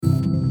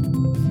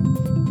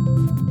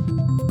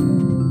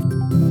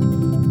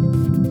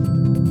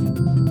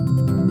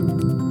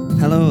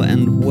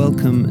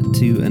welcome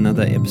to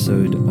another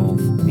episode of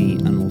the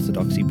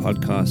Unorthodoxy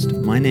podcast.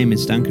 My name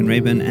is Duncan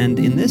Rayburn, and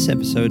in this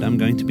episode I'm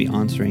going to be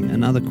answering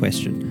another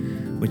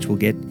question which will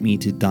get me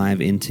to dive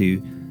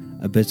into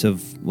a bit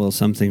of,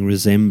 something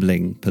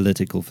resembling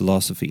political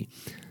philosophy.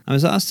 I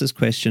was asked this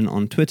question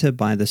on Twitter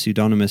by the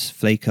pseudonymous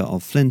Flaker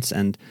of Flints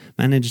and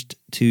managed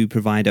to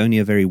provide only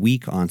a very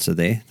weak answer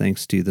there,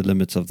 thanks to the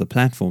limits of the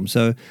platform.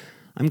 So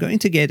I'm going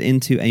to get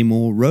into a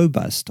more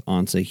robust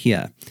answer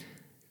here.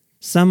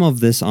 Some of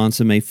this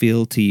answer may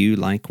feel to you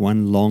like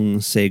one long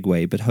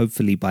segue, but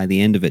hopefully by the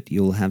end of it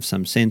you'll have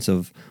some sense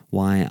of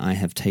why I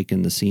have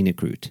taken the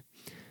scenic route.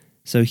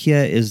 So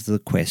here is the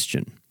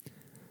question.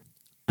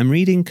 I'm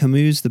reading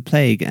Camus' The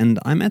Plague, and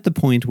I'm at the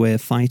point where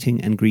fighting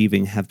and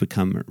grieving have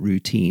become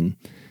routine.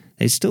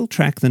 They still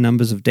track the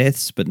numbers of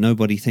deaths, but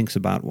nobody thinks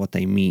about what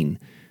they mean.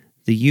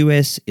 The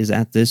US is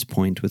at this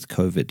point with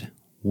COVID.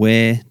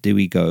 Where do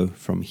we go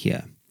from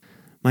here?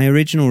 My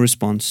original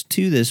response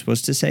to this was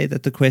to say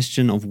that the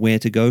question of where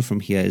to go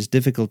from here is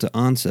difficult to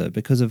answer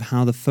because of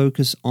how the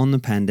focus on the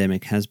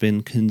pandemic has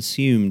been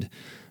consumed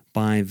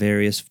by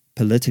various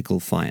political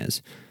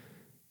fires.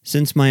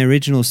 Since my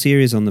original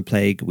series on the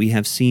plague, we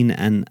have seen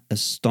an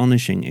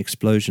astonishing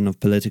explosion of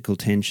political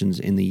tensions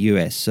in the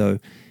US, so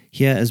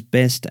here as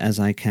best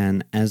as I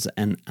can as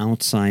an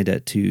outsider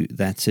to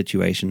that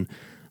situation,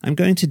 I'm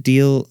going to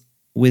deal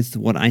with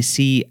what I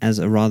see as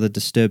a rather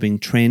disturbing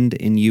trend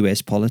in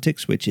US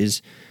politics, which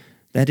is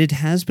that it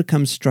has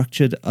become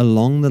structured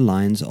along the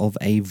lines of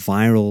a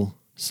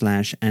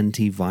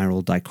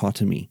viral/antiviral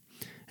dichotomy.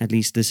 At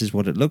least this is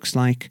what it looks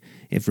like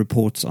if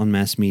reports on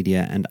mass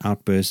media and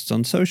outbursts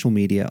on social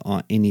media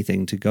are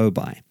anything to go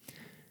by.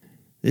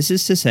 This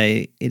is to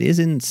say, it is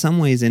in some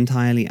ways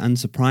entirely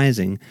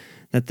unsurprising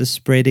that the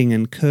spreading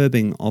and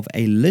curbing of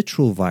a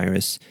literal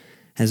virus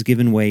has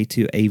given way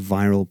to a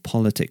viral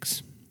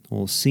politics.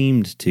 Or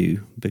seemed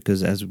to,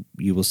 because as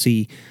you will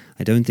see,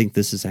 I don't think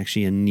this is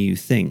actually a new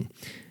thing.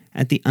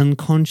 At the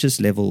unconscious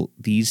level,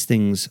 these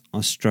things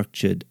are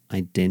structured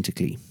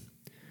identically.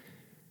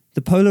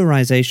 The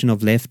polarization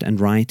of left and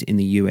right in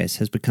the US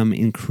has become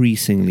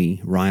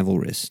increasingly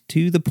rivalrous,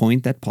 to the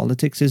point that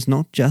politics is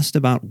not just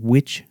about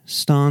which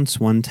stance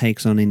one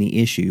takes on any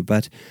issue,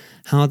 but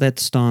how that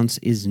stance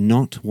is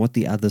not what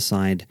the other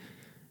side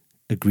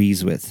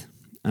agrees with.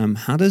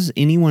 How does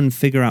anyone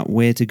figure out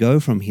where to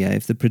go from here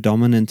if the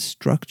predominant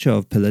structure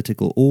of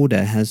political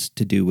order has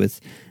to do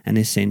with an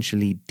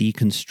essentially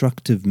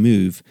deconstructive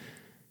move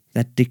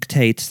that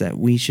dictates that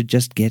we should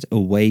just get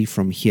away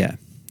from here?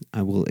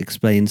 I will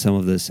explain some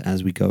of this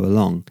as we go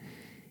along.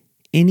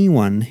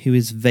 Anyone who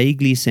is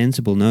vaguely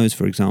sensible knows,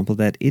 for example,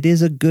 that it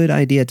is a good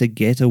idea to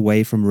get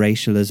away from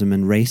racialism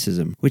and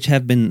racism, which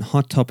have been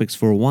hot topics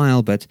for a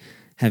while but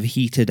have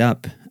heated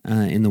up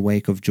in the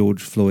wake of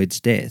George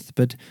Floyd's death.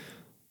 But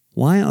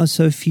why are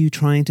so few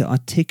trying to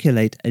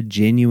articulate a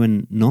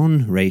genuine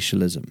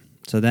non-racialism?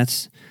 So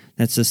that's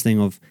this thing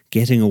of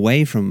getting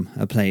away from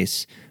a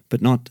place,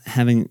 but not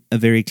having a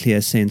very clear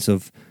sense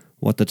of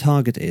what the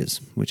target is,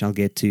 which I'll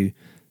get to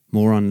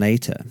more on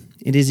later.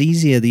 It is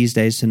easier these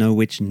days to know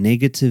which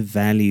negative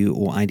value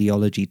or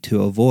ideology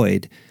to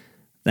avoid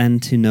than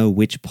to know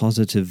which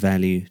positive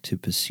value to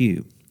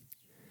pursue.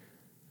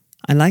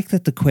 I like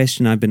that the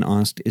question I've been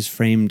asked is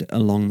framed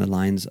along the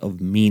lines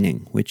of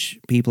meaning, which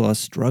people are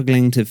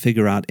struggling to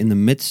figure out in the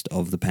midst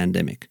of the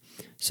pandemic.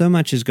 So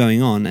much is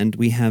going on, and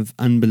we have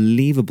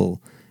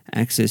unbelievable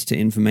access to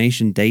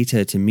information,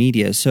 data, to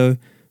media, so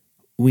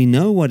we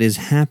know what is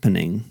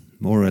happening,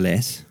 more or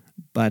less,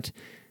 but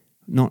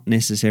not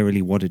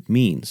necessarily what it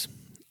means.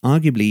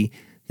 Arguably,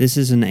 this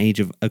is an age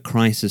of a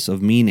crisis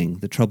of meaning.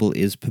 The trouble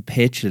is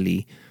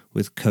perpetually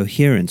with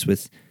coherence,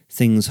 with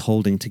things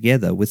holding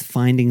together, with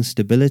finding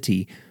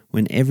stability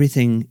when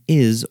everything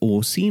is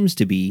or seems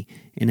to be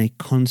in a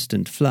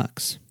constant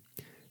flux.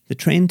 The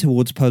trend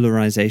towards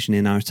polarization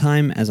in our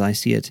time, as I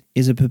see it,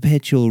 is a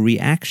perpetual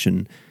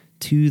reaction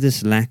to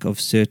this lack of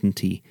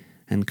certainty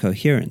and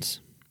coherence.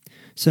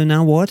 So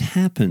now what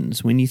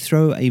happens when you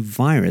throw a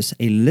virus,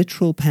 a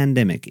literal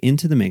pandemic,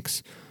 into the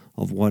mix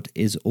of what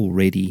is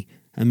already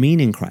a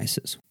meaning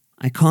crisis?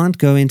 I can't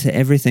go into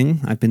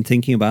everything. I've been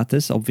thinking about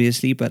this,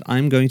 obviously, but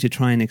I'm going to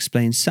try and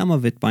explain some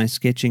of it by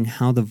sketching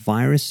how the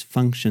virus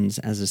functions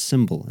as a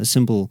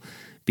symbol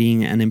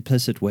being an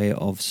implicit way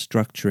of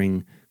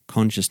structuring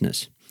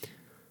consciousness.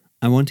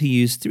 I want to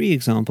use 3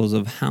 examples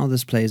of how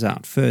this plays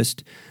out.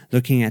 First,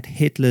 looking at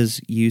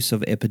Hitler's use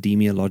of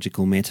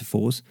epidemiological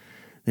metaphors,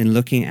 then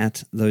looking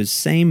at those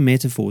same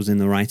metaphors in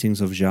the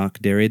writings of Jacques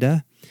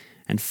Derrida,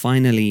 and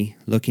finally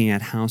looking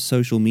at how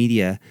social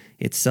media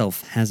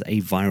itself has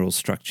a viral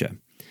structure.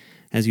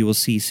 As you will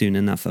see soon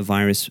enough, a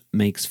virus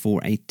makes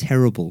for a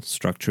terrible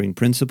structuring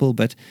principle,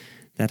 but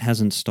that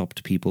hasn't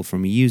stopped people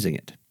from using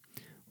it.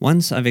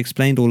 Once I've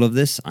explained all of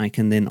this, I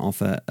can then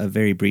offer a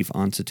very brief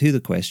answer to the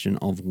question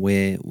of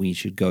where we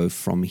should go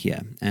from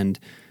here. And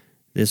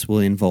this will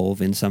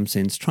involve, in some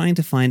sense, trying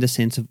to find a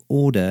sense of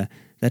order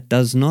that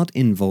does not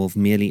involve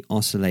merely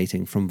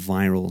oscillating from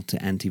viral to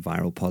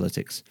antiviral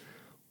politics.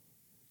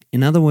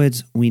 In other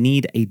words, we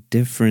need a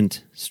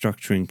different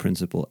structuring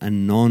principle, a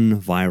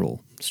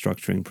non-viral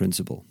structuring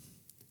principle.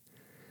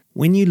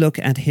 When you look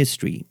at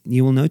history,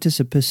 you will notice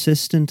a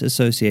persistent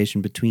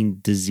association between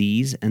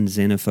disease and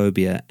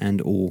xenophobia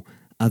and or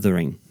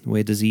othering,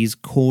 where disease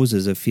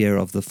causes a fear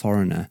of the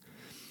foreigner.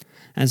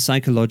 As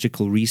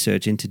psychological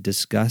research into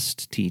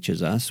disgust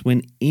teaches us,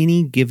 when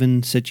any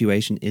given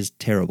situation is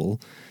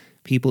terrible,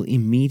 people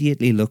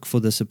immediately look for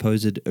the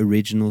supposed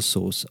original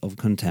source of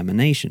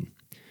contamination.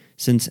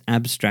 Since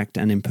abstract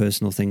and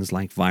impersonal things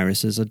like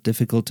viruses are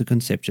difficult to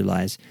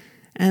conceptualize,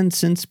 and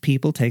since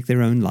people take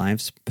their own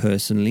lives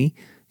personally,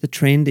 the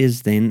trend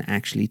is then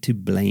actually to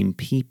blame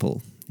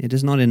people. It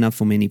is not enough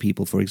for many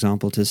people, for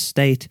example, to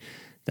state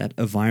that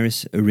a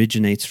virus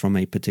originates from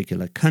a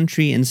particular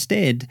country.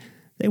 Instead,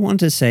 they want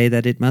to say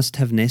that it must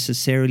have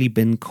necessarily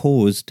been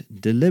caused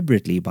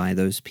deliberately by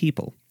those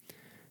people.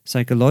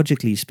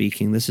 Psychologically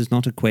speaking, this is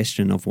not a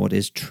question of what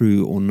is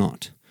true or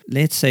not.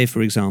 Let's say,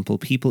 for example,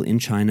 people in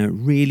China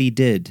really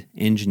did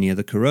engineer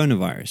the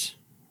coronavirus.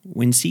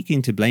 When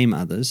seeking to blame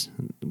others,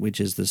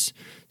 which is this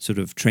sort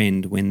of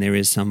trend when there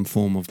is some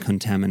form of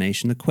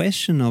contamination, the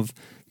question of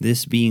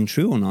this being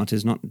true or not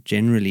is not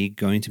generally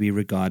going to be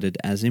regarded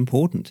as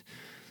important.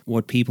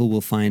 What people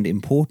will find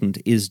important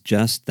is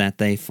just that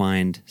they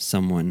find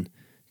someone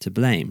to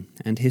blame,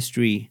 and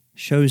history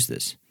shows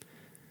this.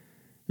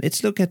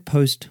 Let's look at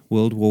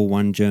post-World War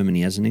I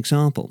Germany as an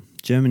example.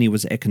 Germany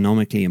was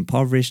economically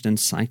impoverished and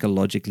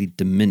psychologically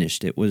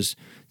diminished. It was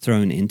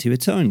thrown into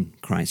its own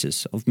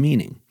crisis of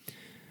meaning.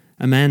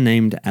 A man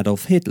named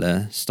Adolf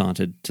Hitler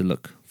started to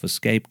look for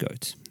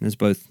scapegoats. As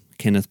both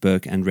Kenneth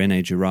Burke and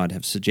René Girard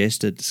have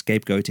suggested,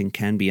 scapegoating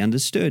can be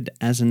understood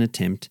as an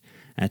attempt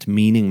at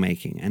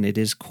meaning-making, and it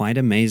is quite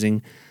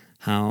amazing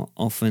how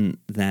often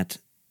that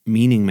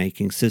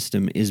meaning-making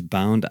system is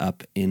bound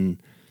up in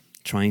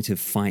trying to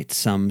fight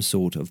some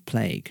sort of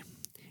plague.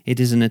 It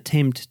is an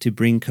attempt to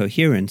bring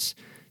coherence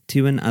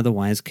to an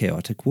otherwise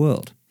chaotic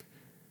world.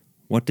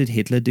 What did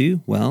Hitler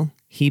do? Well,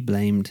 he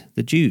blamed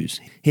the Jews.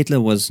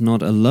 Hitler was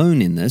not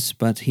alone in this,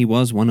 but he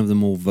was one of the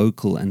more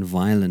vocal and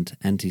violent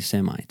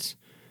anti-Semites.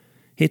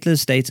 Hitler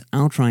states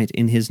outright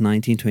in his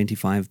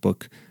 1925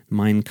 book,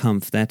 Mein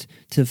Kampf, that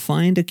to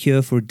find a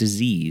cure for a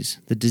disease,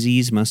 the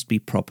disease must be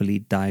properly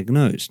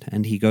diagnosed,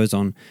 and he goes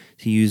on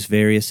to use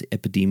various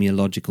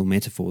epidemiological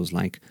metaphors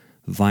like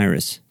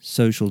virus,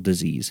 social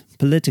disease,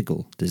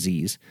 political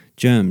disease,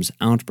 germs,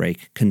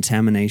 outbreak,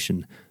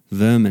 contamination,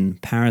 vermin,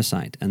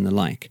 parasite, and the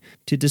like,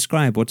 to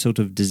describe what sort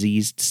of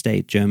diseased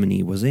state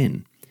Germany was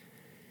in.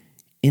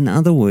 In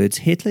other words,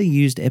 Hitler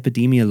used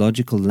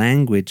epidemiological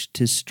language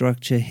to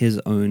structure his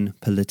own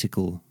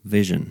political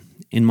vision.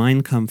 In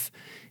Mein Kampf,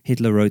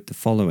 Hitler wrote the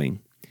following: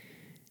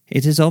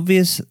 "It is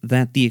obvious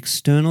that the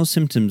external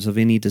symptoms of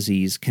any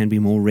disease can be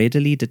more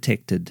readily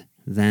detected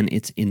than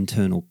its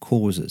internal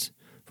causes,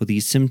 for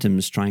these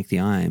symptoms strike the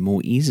eye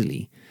more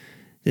easily.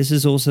 This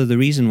is also the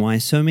reason why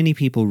so many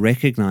people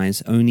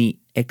recognize only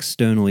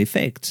external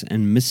effects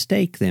and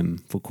mistake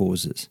them for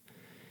causes.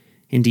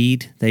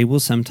 Indeed, they will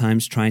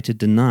sometimes try to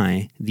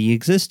deny the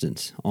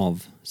existence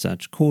of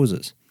such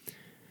causes."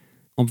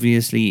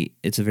 Obviously,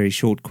 it's a very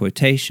short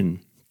quotation,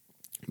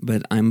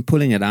 but I'm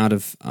pulling it out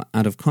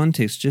of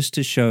context just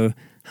to show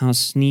how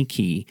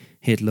sneaky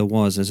Hitler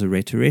was as a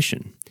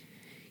rhetorician.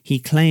 He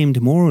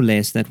claimed more or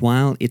less that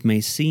while it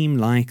may seem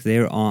like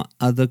there are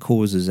other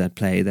causes at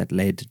play that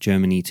led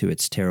Germany to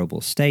its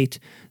terrible state,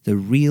 the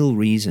real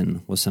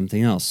reason was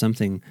something else,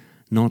 something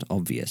not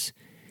obvious.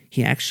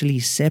 He actually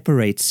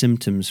separates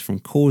symptoms from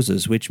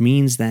causes, which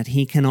means that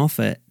he can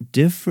offer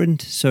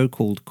different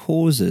so-called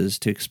causes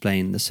to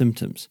explain the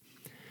symptoms.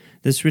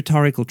 This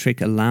rhetorical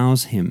trick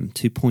allows him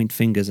to point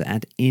fingers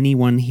at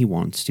anyone he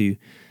wants to,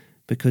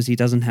 because he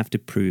doesn't have to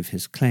prove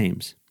his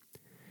claims.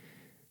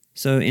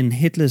 So in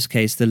Hitler's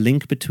case, the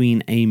link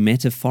between a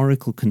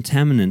metaphorical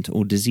contaminant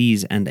or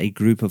disease and a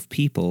group of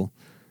people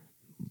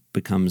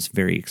becomes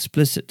very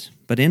explicit.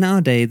 But in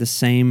our day, the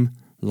same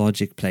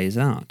logic plays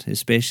out,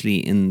 especially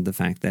in the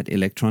fact that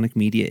electronic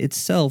media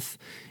itself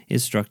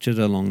is structured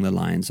along the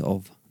lines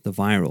of the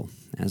viral,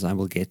 as I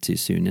will get to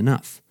soon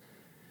enough.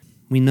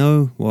 We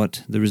know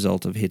what the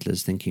result of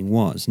Hitler's thinking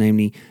was,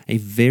 namely a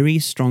very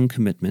strong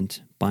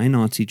commitment by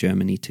Nazi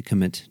Germany to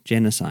commit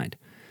genocide.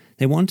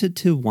 They wanted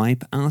to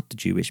wipe out the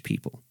Jewish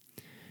people.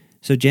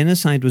 So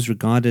genocide was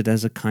regarded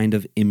as a kind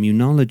of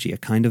immunology, a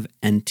kind of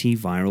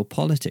antiviral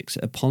politics,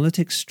 a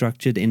politics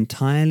structured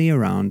entirely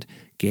around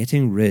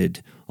getting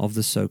rid of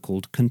the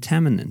so-called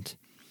contaminant,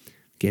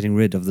 getting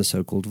rid of the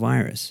so-called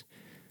virus.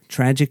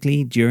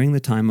 Tragically, during the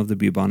time of the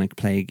bubonic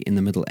plague in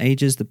the Middle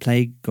Ages, the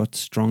plague got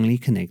strongly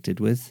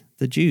connected with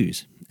the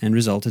Jews and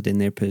resulted in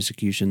their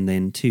persecution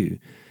then too.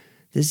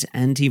 This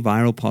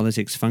antiviral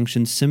politics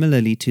functions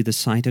similarly to the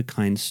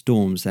cytokine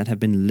storms that have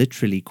been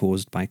literally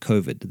caused by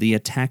COVID. The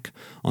attack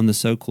on the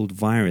so-called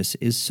virus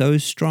is so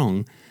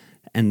strong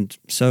and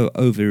so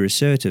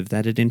over-assertive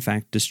that it in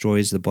fact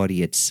destroys the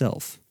body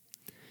itself.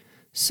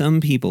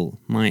 Some people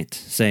might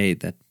say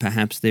that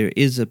perhaps there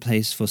is a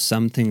place for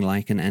something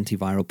like an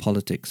antiviral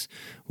politics,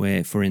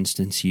 where, for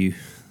instance, you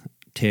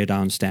tear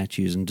down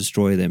statues and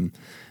destroy them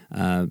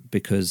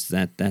because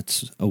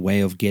that's a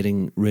way of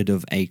getting rid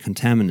of a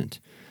contaminant.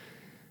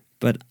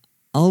 But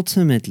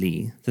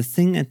ultimately, the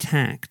thing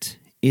attacked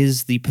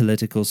is the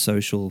political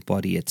social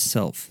body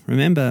itself.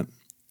 Remember,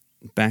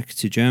 back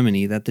to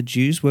Germany, that the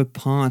Jews were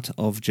part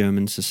of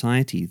German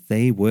society.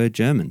 They were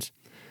Germans.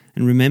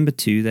 And remember,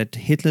 too, that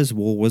Hitler's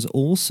war was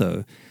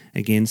also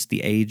against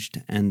the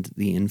aged and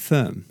the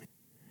infirm.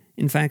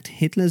 In fact,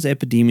 Hitler's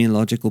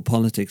epidemiological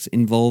politics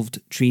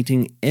involved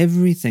treating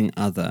everything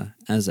other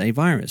as a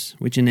virus,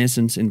 which in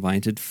essence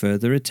invited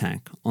further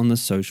attack on the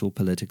social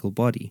political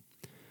body.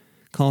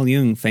 Carl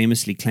Jung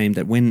famously claimed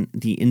that when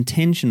the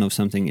intention of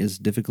something is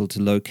difficult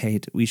to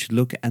locate, we should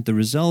look at the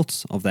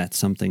results of that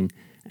something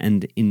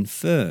and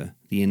infer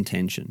the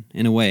intention.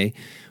 In a way,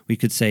 we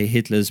could say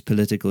Hitler's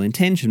political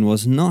intention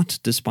was not,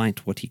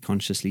 despite what he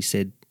consciously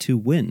said, to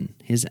win.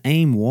 His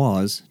aim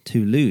was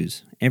to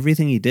lose.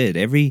 Everything he did,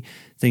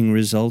 everything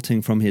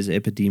resulting from his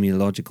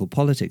epidemiological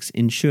politics,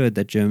 ensured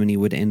that Germany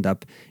would end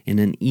up in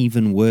an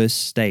even worse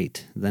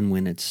state than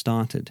when it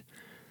started.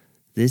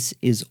 This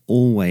is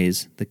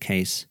always the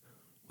case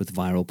with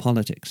viral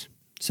politics.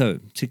 So,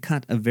 to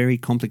cut a very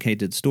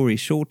complicated story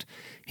short,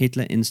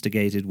 Hitler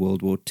instigated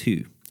World War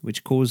II,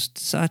 which caused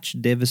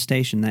such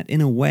devastation that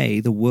in a way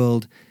the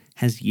world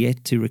has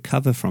yet to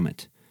recover from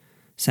it.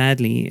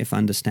 Sadly, if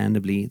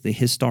understandably, the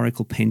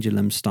historical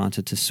pendulum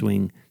started to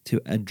swing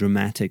to a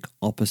dramatic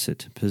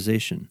opposite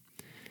position.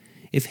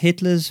 If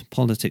Hitler's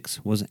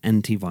politics was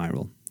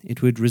antiviral,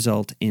 it would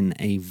result in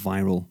a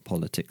viral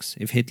politics.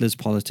 If Hitler's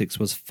politics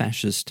was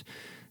fascist,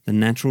 the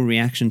natural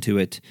reaction to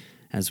it,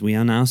 as we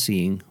are now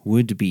seeing,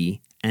 would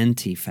be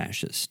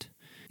anti-fascist.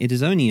 It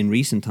is only in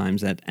recent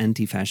times that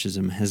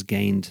anti-fascism has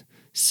gained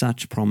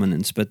such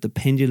prominence, but the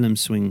pendulum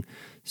swing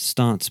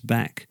starts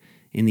back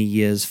in the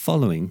years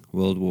following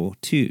World War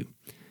II.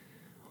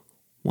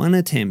 One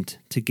attempt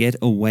to get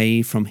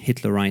away from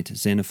Hitlerite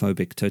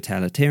xenophobic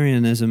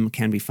totalitarianism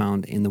can be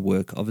found in the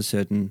work of a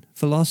certain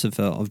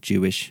philosopher of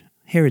Jewish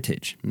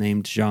heritage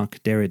named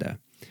Jacques Derrida.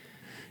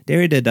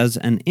 Derrida does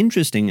an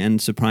interesting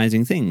and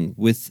surprising thing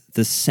with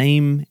the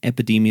same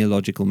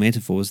epidemiological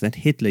metaphors that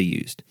Hitler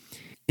used.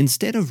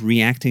 Instead of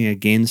reacting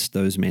against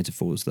those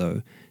metaphors,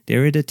 though,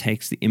 Derrida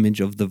takes the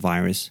image of the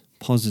virus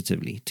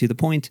positively, to the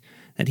point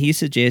that he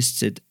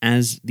suggests it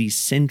as the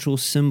central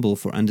symbol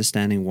for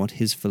understanding what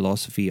his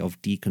philosophy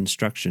of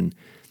deconstruction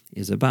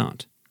is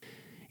about.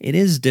 It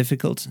is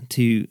difficult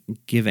to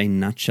give a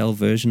nutshell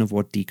version of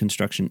what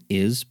deconstruction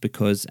is,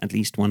 because at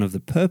least one of the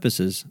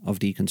purposes of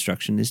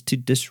deconstruction is to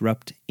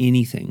disrupt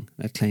anything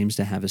that claims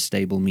to have a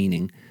stable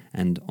meaning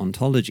and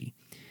ontology.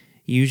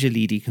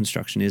 Usually,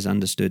 deconstruction is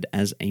understood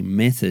as a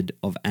method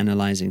of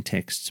analyzing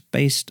texts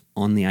based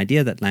on the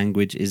idea that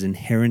language is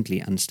inherently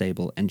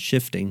unstable and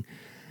shifting,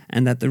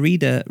 and that the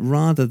reader,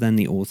 rather than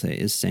the author,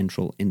 is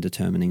central in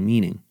determining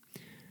meaning.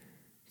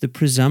 The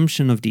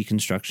presumption of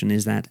deconstruction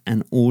is that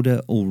an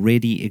order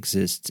already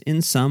exists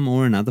in some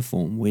or another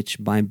form,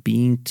 which, by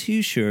being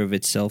too sure of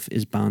itself,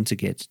 is bound to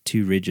get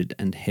too rigid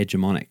and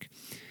hegemonic.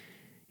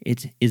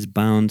 It is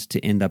bound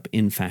to end up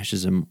in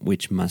fascism,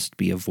 which must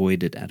be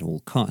avoided at all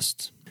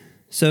costs.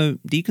 So,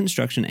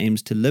 deconstruction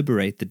aims to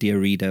liberate the dear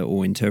reader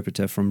or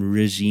interpreter from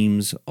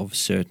regimes of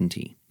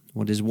certainty.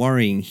 What is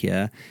worrying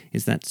here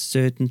is that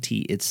certainty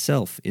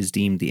itself is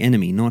deemed the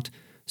enemy, not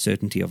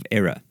certainty of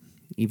error.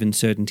 Even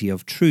certainty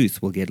of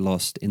truth will get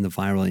lost in the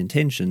viral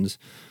intentions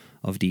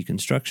of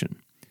deconstruction.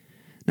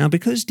 Now,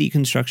 because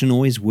deconstruction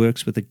always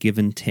works with a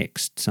given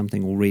text,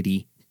 something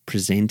already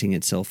presenting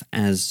itself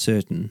as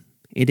certain,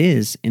 it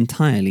is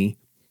entirely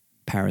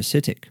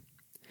parasitic.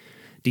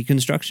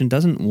 Deconstruction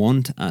doesn't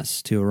want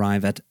us to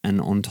arrive at an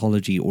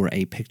ontology or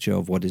a picture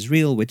of what is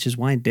real, which is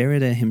why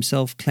Derrida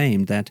himself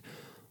claimed that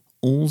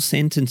all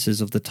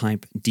sentences of the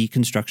type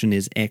deconstruction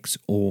is X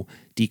or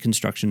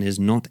deconstruction is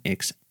not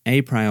X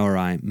a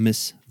priori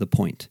miss the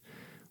point,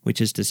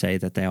 which is to say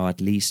that they are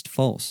at least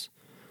false.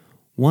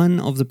 One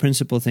of the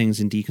principal things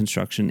in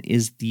deconstruction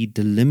is the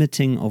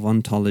delimiting of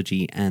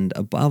ontology and,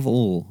 above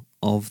all,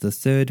 of the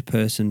third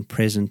person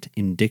present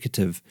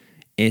indicative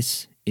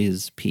S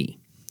is P.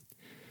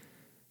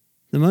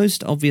 The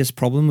most obvious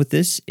problem with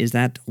this is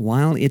that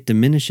while it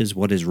diminishes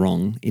what is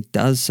wrong, it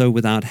does so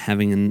without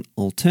having an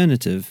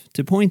alternative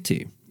to point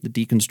to. The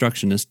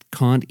deconstructionist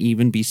can't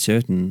even be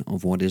certain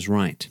of what is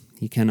right.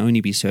 He can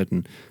only be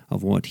certain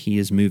of what he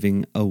is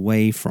moving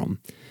away from.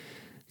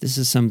 This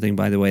is something,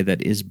 by the way,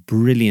 that is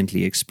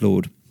brilliantly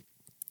explored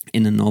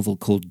in a novel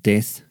called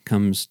Death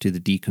Comes to the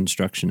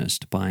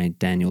Deconstructionist by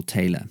Daniel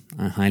Taylor.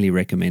 I highly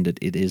recommend it.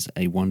 It is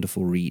a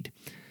wonderful read.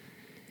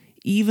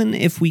 Even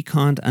if we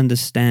can't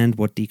understand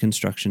what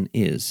deconstruction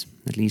is,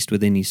 at least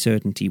with any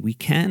certainty, we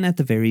can at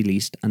the very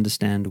least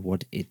understand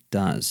what it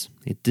does.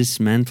 It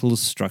dismantles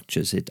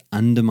structures, it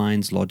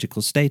undermines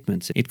logical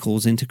statements, it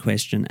calls into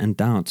question and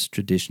doubts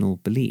traditional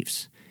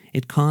beliefs.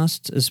 It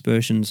casts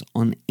aspersions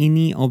on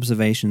any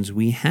observations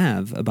we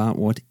have about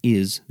what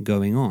is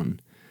going on.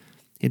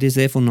 It is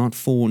therefore not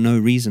for no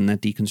reason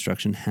that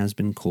deconstruction has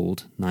been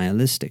called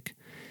nihilistic.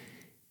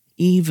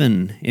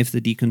 Even if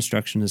the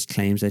deconstructionist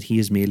claims that he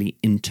is merely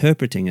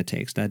interpreting a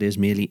text, that is,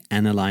 merely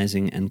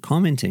analyzing and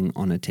commenting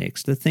on a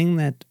text, the thing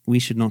that we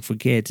should not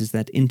forget is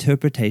that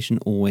interpretation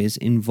always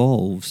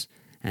involves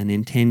an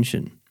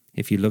intention.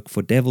 If you look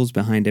for devils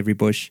behind every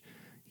bush,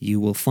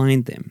 you will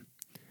find them.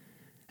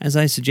 As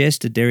I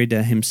suggested,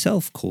 Derrida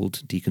himself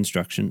called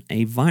deconstruction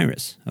a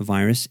virus. A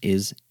virus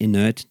is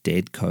inert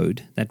dead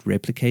code that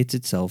replicates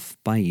itself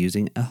by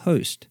using a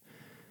host.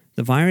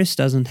 The virus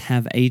doesn't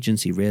have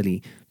agency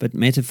really, but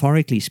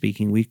metaphorically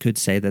speaking, we could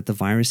say that the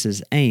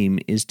virus's aim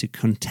is to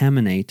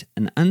contaminate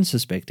an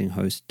unsuspecting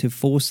host to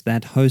force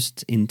that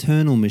host's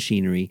internal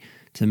machinery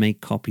to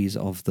make copies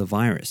of the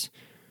virus.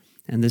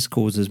 And this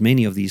causes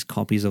many of these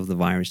copies of the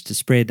virus to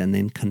spread and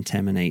then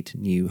contaminate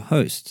new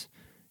hosts.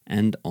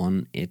 And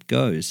on it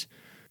goes.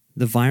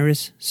 The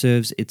virus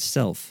serves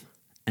itself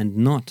and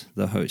not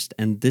the host.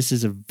 And this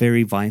is a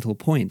very vital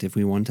point if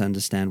we want to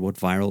understand what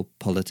viral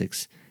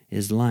politics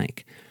is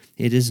like.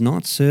 It is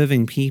not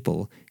serving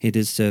people, it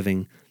is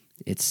serving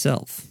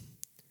itself.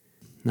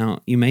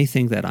 Now, you may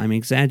think that I'm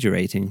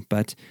exaggerating,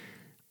 but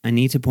I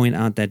need to point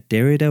out that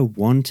Derrida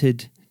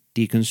wanted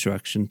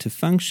deconstruction to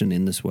function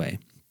in this way,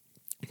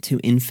 to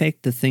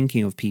infect the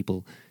thinking of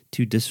people,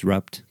 to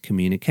disrupt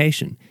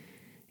communication.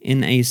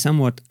 In a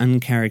somewhat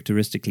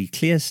uncharacteristically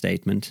clear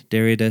statement,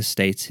 Derrida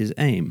states his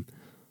aim.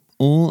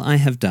 All I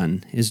have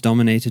done is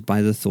dominated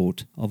by the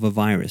thought of a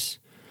virus,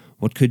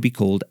 what could be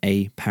called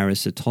a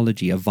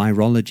parasitology, a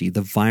virology,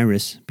 the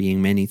virus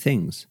being many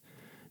things.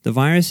 The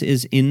virus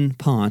is in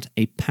part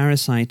a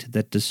parasite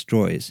that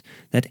destroys,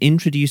 that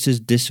introduces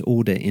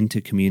disorder into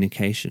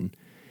communication.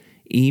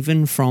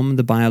 Even from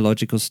the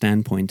biological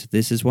standpoint,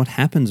 this is what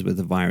happens with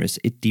the virus.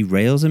 It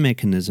derails a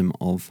mechanism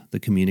of the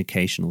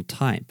communicational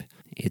type.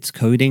 It's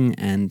coding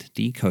and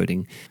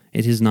decoding.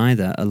 It is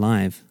neither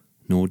alive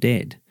nor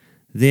dead.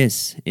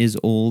 This is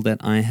all that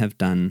I have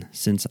done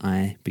since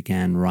I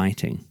began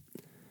writing.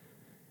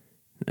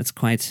 That's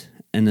quite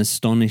an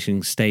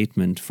astonishing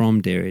statement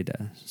from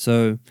Derrida.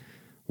 So,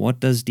 what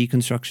does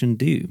deconstruction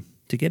do?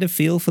 To get a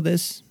feel for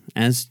this,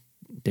 as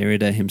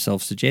Derrida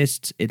himself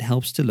suggests, it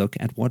helps to look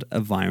at what a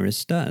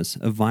virus does.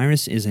 A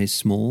virus is a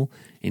small,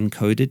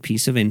 encoded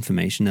piece of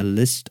information, a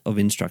list of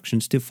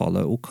instructions to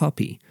follow or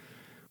copy.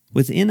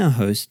 Within a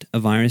host, a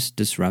virus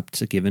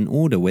disrupts a given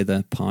order,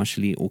 whether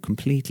partially or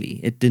completely.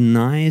 It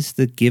denies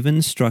the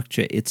given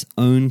structure its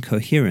own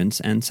coherence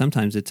and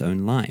sometimes its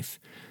own life.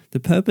 The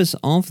purpose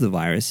of the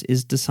virus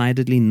is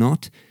decidedly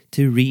not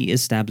to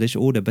re-establish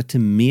order, but to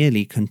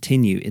merely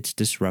continue its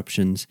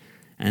disruptions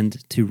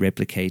and to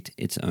replicate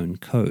its own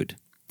code.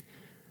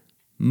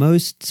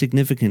 Most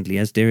significantly,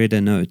 as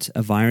Derrida notes,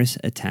 a virus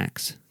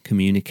attacks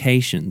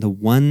communication, the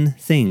one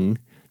thing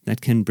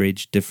that can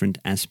bridge different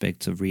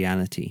aspects of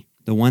reality,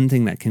 the one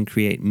thing that can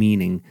create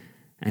meaning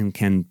and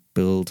can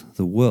build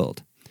the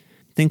world.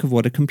 Think of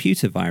what a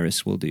computer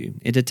virus will do.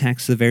 It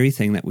attacks the very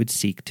thing that would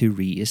seek to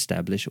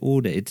re-establish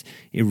order. It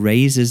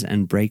erases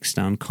and breaks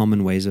down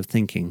common ways of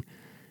thinking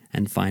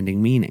and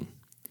finding meaning.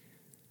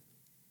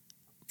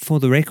 For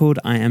the record,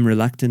 I am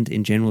reluctant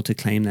in general to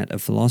claim that a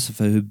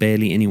philosopher who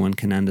barely anyone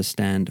can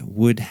understand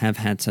would have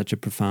had such a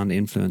profound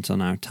influence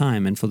on our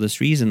time, and for this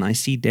reason I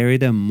see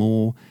Derrida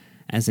more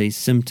as a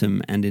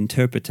symptom and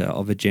interpreter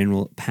of a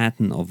general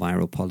pattern of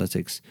viral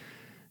politics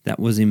that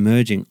was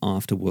emerging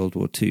after World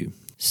War II.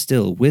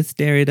 Still, with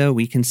Derrida,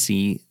 we can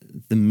see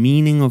the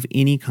meaning of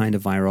any kind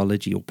of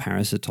virology or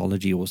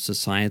parasitology or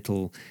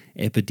societal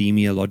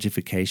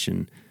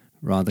epidemiologification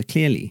rather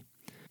clearly.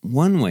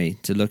 One way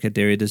to look at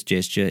Derrida's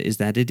gesture is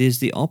that it is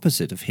the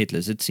opposite of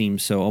Hitler's. It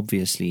seems so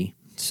obviously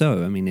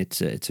so. I mean,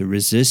 it's a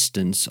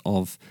resistance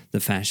of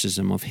the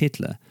fascism of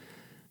Hitler.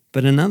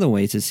 But another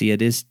way to see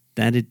it is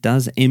that it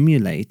does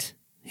emulate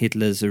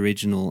Hitler's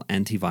original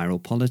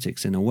antiviral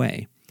politics in a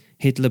way.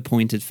 Hitler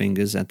pointed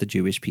fingers at the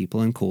Jewish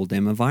people and called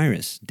them a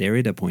virus.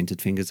 Derrida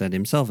pointed fingers at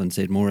himself and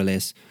said more or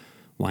less,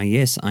 why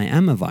yes, I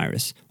am a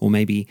virus. Or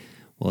maybe,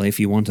 well, if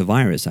you want a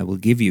virus, I will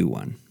give you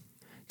one.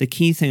 The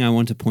key thing I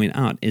want to point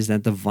out is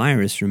that the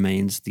virus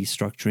remains the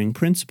structuring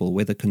principle,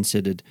 whether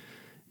considered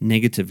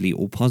negatively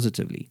or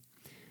positively.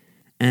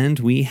 And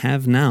we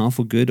have now,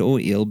 for good or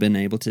ill, been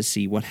able to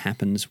see what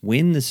happens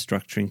when the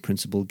structuring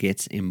principle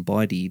gets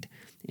embodied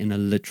in a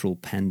literal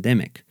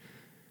pandemic.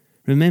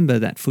 Remember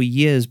that for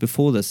years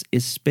before this,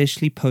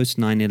 especially post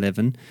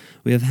 9/11,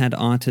 we have had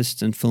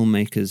artists and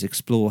filmmakers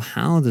explore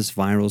how this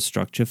viral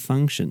structure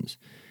functions.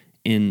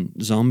 In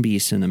zombie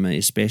cinema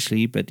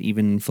especially, but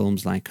even in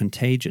films like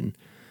Contagion.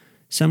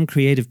 Some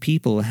creative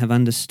people have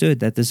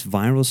understood that this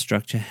viral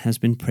structure has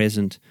been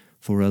present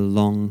for a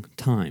long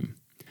time.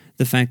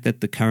 The fact that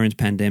the current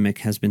pandemic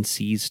has been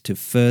seized to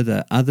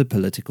further other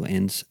political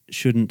ends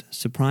shouldn't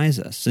surprise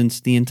us, since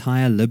the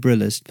entire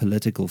liberalist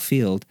political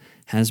field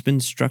has been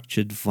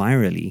structured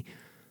virally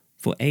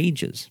for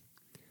ages.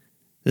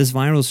 This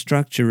viral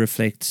structure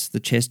reflects the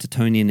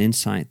Chestertonian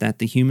insight that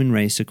the human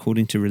race,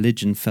 according to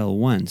religion, fell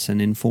once, and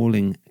in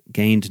falling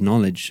gained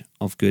knowledge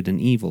of good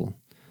and evil.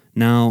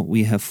 Now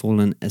we have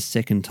fallen a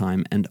second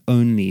time, and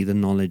only the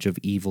knowledge of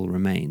evil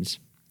remains.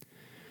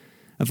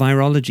 A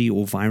virology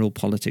or viral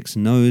politics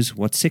knows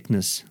what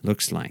sickness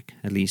looks like.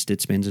 At least it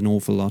spends an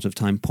awful lot of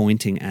time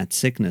pointing at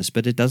sickness,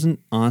 but it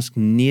doesn't ask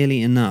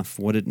nearly enough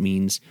what it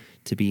means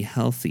to be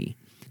healthy.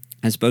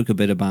 I spoke a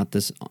bit about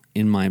this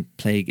in my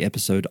plague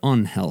episode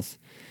on health.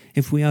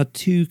 If we are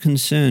too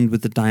concerned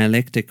with the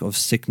dialectic of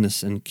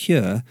sickness and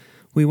cure,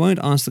 we won't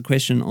ask the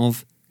question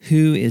of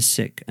who is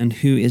sick and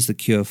who is the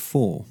cure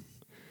for.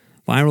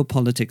 Viral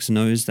politics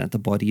knows that the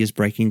body is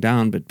breaking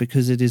down, but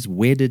because it is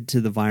wedded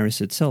to the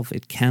virus itself,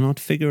 it cannot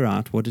figure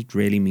out what it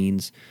really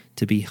means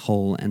to be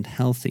whole and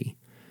healthy.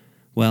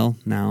 Well,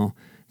 now,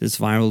 this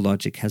viral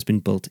logic has been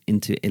built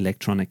into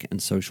electronic and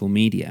social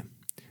media.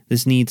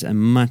 This needs a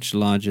much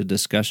larger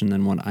discussion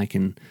than what I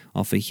can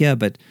offer here,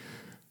 but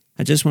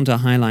I just want to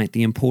highlight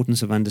the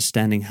importance of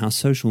understanding how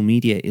social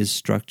media is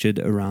structured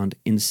around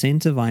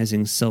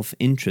incentivizing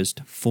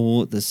self-interest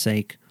for the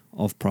sake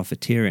of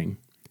profiteering.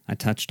 I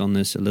touched on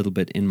this a little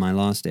bit in my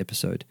last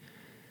episode.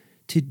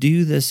 To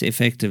do this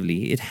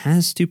effectively, it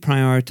has to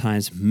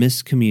prioritize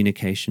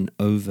miscommunication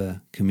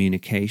over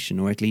communication,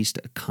 or at least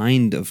a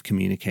kind of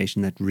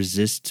communication that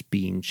resists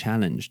being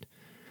challenged.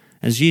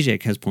 As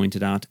Zizek has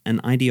pointed out,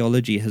 an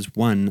ideology has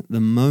won the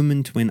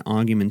moment when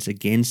arguments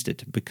against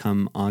it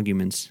become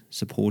arguments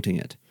supporting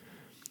it.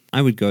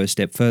 I would go a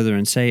step further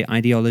and say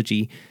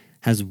ideology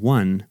has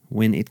won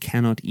when it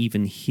cannot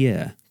even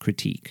hear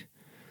critique.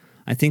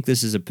 I think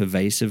this is a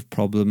pervasive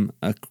problem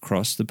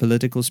across the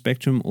political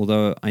spectrum,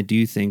 although I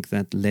do think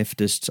that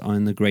leftists are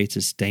in the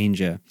greatest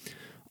danger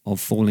of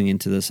falling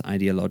into this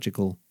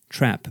ideological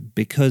trap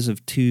because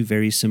of two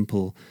very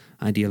simple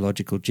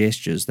ideological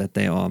gestures that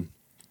they are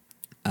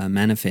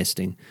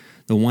manifesting.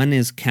 The one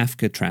is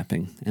Kafka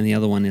trapping, and the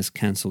other one is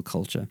cancel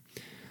culture.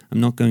 I'm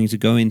not going to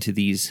go into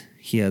these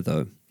here,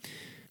 though.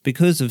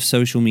 Because of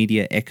social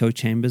media echo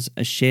chambers,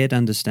 a shared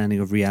understanding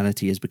of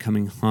reality is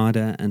becoming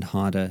harder and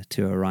harder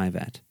to arrive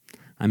at.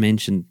 I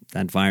mentioned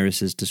that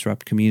viruses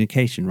disrupt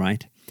communication,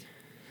 right?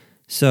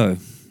 So,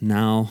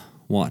 now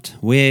what?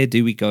 Where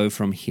do we go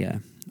from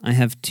here? I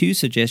have two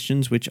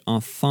suggestions which are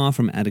far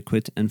from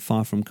adequate and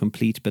far from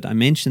complete, but I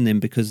mention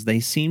them because they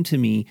seem to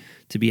me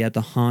to be at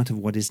the heart of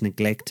what is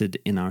neglected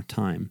in our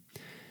time.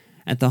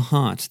 At the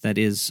heart, that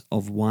is,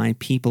 of why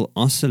people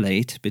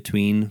oscillate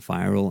between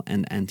viral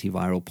and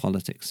antiviral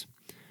politics.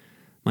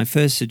 My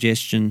first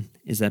suggestion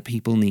is that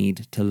people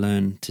need to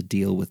learn to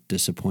deal with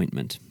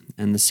disappointment.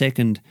 And the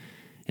second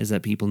is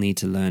that people need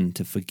to learn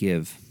to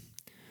forgive.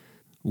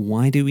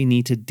 Why do we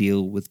need to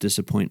deal with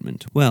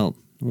disappointment? Well,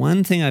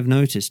 one thing I've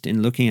noticed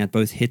in looking at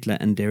both Hitler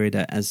and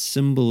Derrida as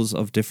symbols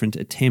of different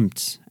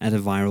attempts at a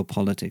viral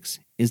politics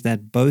is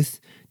that both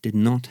did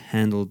not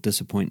handle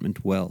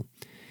disappointment well.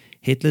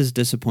 Hitler's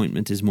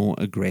disappointment is more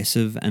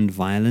aggressive and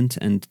violent,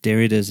 and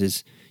Derrida's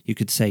is, you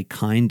could say,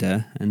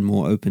 kinder and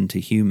more open to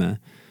humor.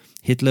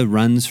 Hitler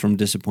runs from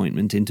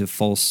disappointment into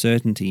false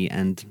certainty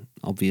and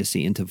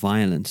obviously into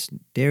violence.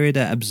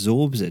 Derrida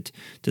absorbs it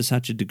to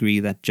such a degree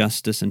that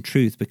justice and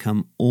truth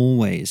become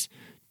always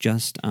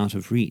just out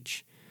of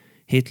reach.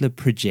 Hitler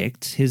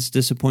projects his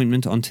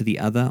disappointment onto the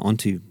other,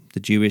 onto the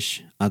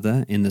Jewish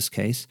other in this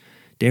case.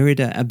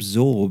 Derrida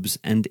absorbs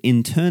and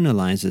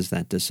internalizes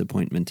that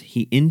disappointment.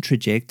 He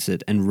introjects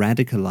it and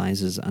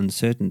radicalizes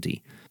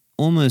uncertainty,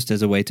 almost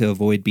as a way to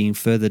avoid being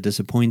further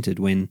disappointed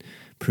when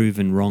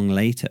proven wrong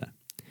later.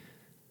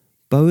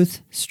 Both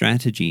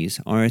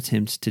strategies are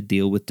attempts to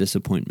deal with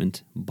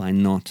disappointment by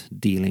not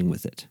dealing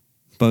with it.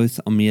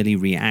 Both are merely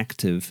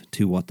reactive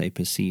to what they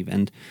perceive,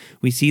 and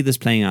we see this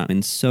playing out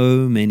in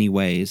so many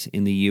ways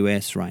in the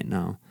US right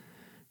now.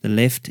 The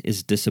left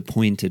is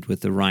disappointed with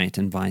the right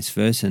and vice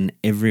versa, and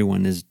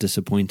everyone is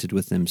disappointed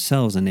with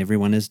themselves, and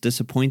everyone is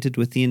disappointed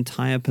with the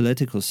entire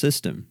political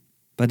system.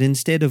 But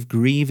instead of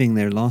grieving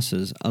their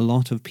losses, a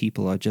lot of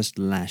people are just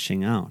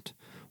lashing out.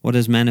 What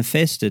is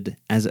manifested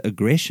as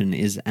aggression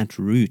is at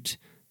root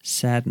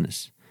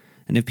sadness.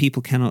 And if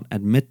people cannot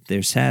admit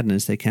their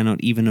sadness, they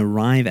cannot even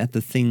arrive at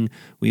the thing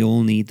we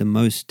all need the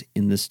most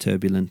in this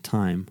turbulent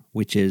time,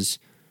 which is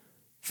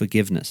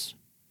forgiveness,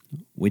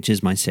 which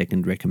is my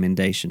second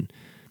recommendation.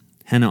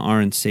 Hannah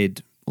Arendt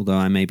said, although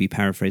I may be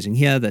paraphrasing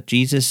here, that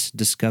Jesus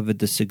discovered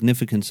the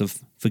significance of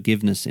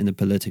forgiveness in the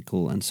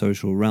political and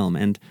social realm,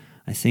 and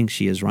I think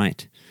she is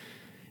right.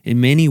 In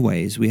many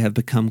ways, we have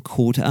become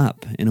caught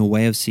up in a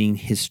way of seeing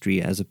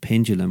history as a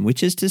pendulum,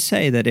 which is to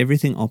say that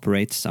everything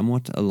operates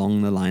somewhat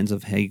along the lines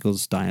of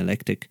Hegel's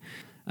dialectic,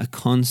 a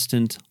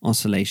constant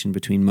oscillation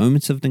between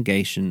moments of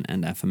negation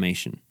and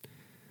affirmation.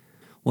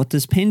 What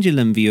this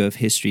pendulum view of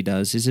history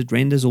does is it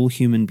renders all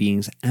human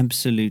beings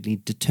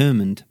absolutely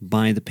determined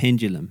by the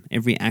pendulum.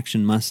 Every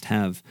action must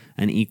have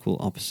an equal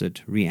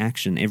opposite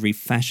reaction. Every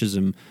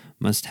fascism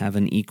must have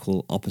an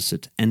equal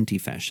opposite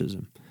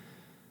anti-fascism.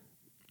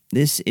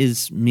 This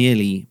is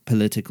merely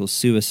political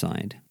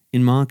suicide.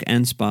 In Mark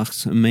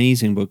Ansbach's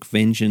amazing book,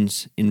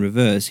 Vengeance in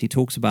Reverse, he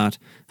talks about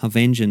how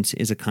vengeance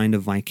is a kind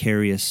of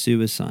vicarious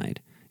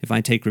suicide. If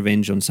I take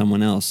revenge on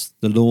someone else,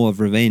 the law of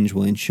revenge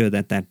will ensure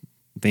that that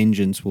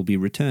vengeance will be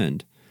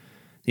returned.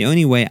 The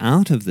only way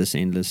out of this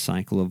endless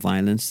cycle of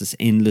violence, this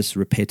endless,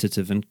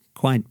 repetitive, and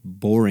quite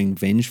boring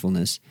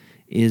vengefulness,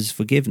 is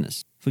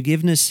forgiveness.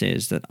 Forgiveness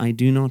says that I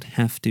do not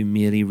have to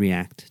merely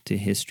react to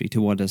history,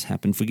 to what has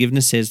happened.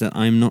 Forgiveness says that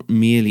I am not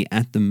merely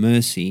at the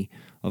mercy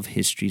of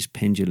history's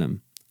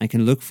pendulum. I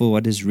can look for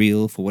what is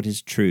real, for what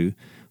is true,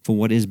 for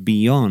what is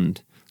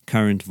beyond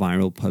current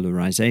viral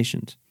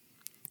polarizations.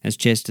 As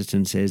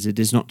Chesterton says, it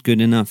is not good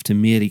enough to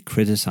merely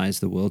criticize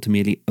the world, to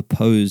merely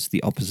oppose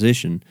the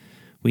opposition.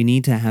 We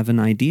need to have an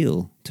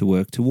ideal to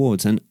work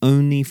towards, and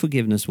only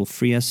forgiveness will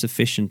free us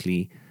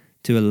sufficiently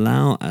to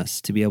allow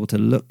us to be able to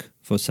look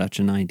for such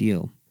an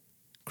ideal.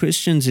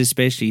 Christians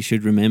especially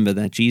should remember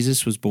that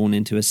Jesus was born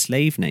into a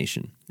slave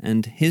nation,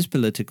 and his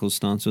political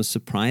stance was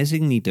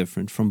surprisingly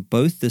different from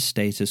both the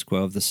status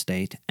quo of the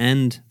state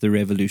and the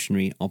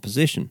revolutionary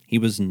opposition. He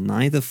was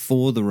neither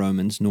for the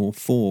Romans nor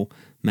for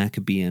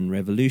Maccabean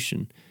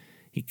revolution.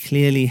 He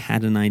clearly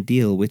had an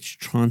ideal which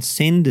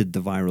transcended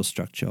the viral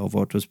structure of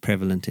what was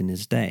prevalent in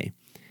his day.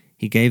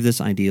 He gave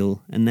this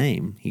ideal a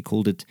name. He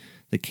called it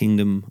the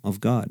kingdom of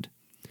God.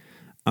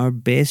 Our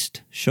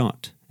best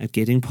shot at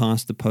getting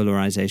past the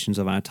polarizations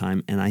of our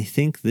time, and I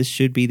think this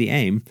should be the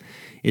aim,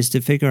 is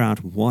to figure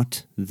out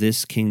what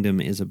this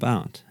kingdom is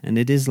about. And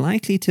it is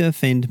likely to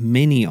offend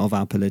many of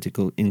our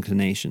political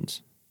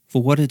inclinations.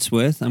 For what it's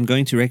worth, I'm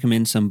going to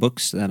recommend some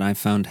books that I've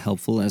found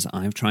helpful as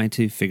I've tried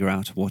to figure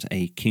out what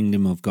a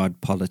kingdom of God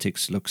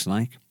politics looks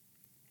like.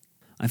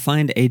 I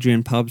find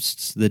Adrian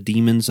Pabst's The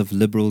Demons of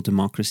Liberal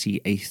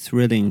Democracy a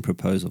thrilling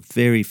proposal,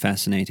 very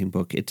fascinating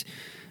book. It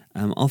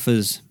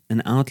offers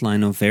an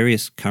outline of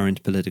various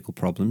current political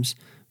problems,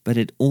 but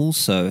it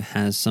also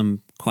has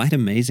some quite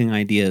amazing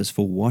ideas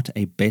for what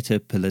a better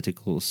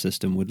political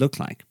system would look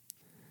like.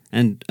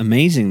 And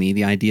amazingly,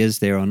 the ideas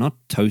there are not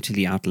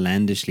totally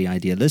outlandishly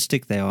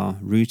idealistic. They are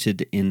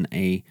rooted in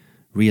a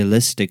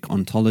realistic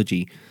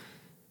ontology.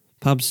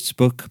 Pabst's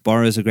book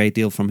borrows a great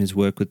deal from his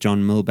work with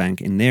John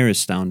Milbank in their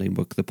astounding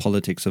book, The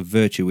Politics of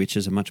Virtue, which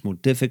is a much more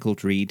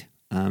difficult read,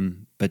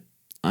 but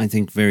I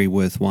think very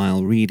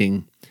worthwhile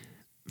reading.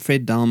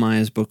 Fred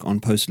Dahlmeyer's book on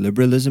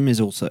post-liberalism is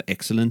also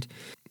excellent.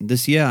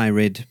 This year I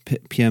read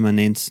Pierre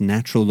Manent's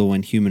Natural Law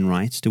and Human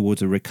Rights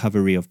Towards a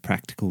Recovery of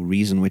Practical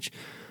Reason, which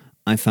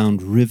I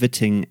found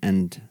riveting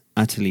and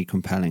utterly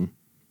compelling.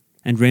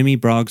 And Remy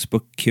Brague's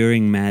book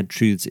Curing Mad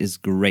Truths is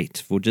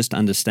great for just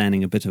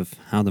understanding a bit of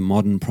how the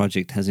modern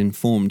project has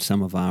informed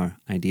some of our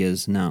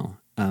ideas now.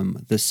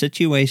 The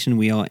situation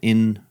we are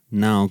in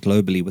now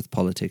globally with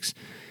politics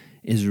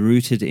is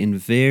rooted in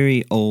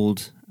very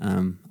old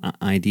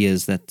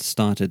ideas that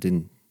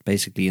started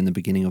basically in the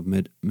beginning of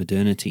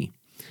modernity.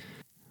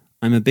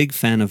 I'm a big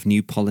fan of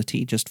New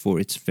Polity, just for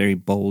its very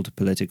bold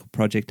political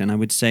project, and I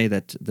would say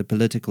that the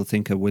political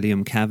thinker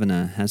William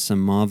Kavanagh has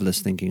some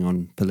marvelous thinking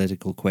on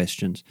political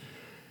questions.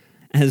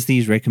 As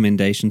these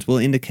recommendations will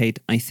indicate,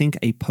 I think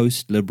a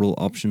post-liberal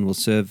option will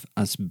serve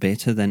us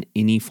better than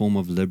any form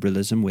of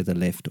liberalism, whether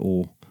left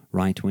or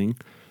right-wing.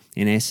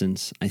 In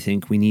essence, I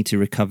think we need to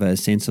recover a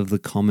sense of the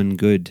common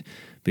good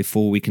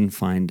before we can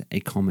find a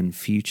common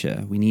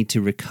future. We need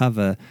to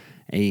recover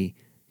a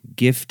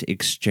gift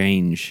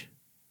exchange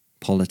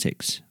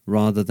politics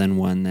rather than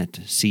one that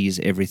sees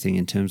everything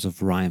in terms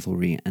of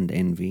rivalry and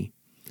envy.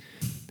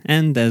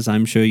 And as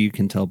I'm sure you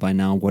can tell by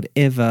now,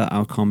 whatever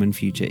our common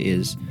future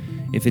is,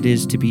 if it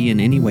is to be in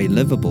any way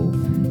livable,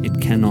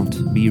 it cannot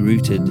be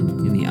rooted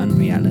in the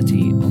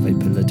unreality